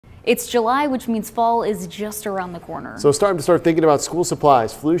It's July, which means fall is just around the corner. So it's time to start thinking about school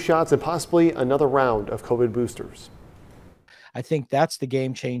supplies, flu shots, and possibly another round of COVID boosters. I think that's the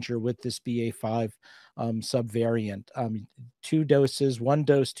game changer with this BA.5 subvariant. 2 doses, 1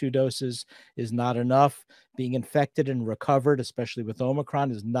 dose, 2 doses is not enough. Being infected and recovered, especially with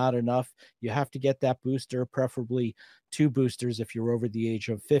Omicron, is not enough. You have to get that booster, preferably 2 boosters if you're over the age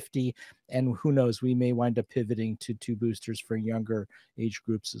of 50. And who knows, we may wind up pivoting to 2 boosters for younger age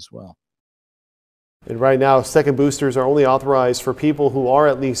groups as well. And right now, second boosters are only authorized for people who are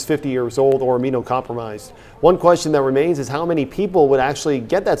at least 50 years old or immunocompromised. One question that remains is how many people would actually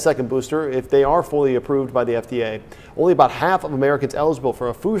get that second booster if they are fully approved by the FDA. Only about half of Americans eligible for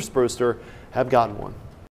a first booster have gotten one.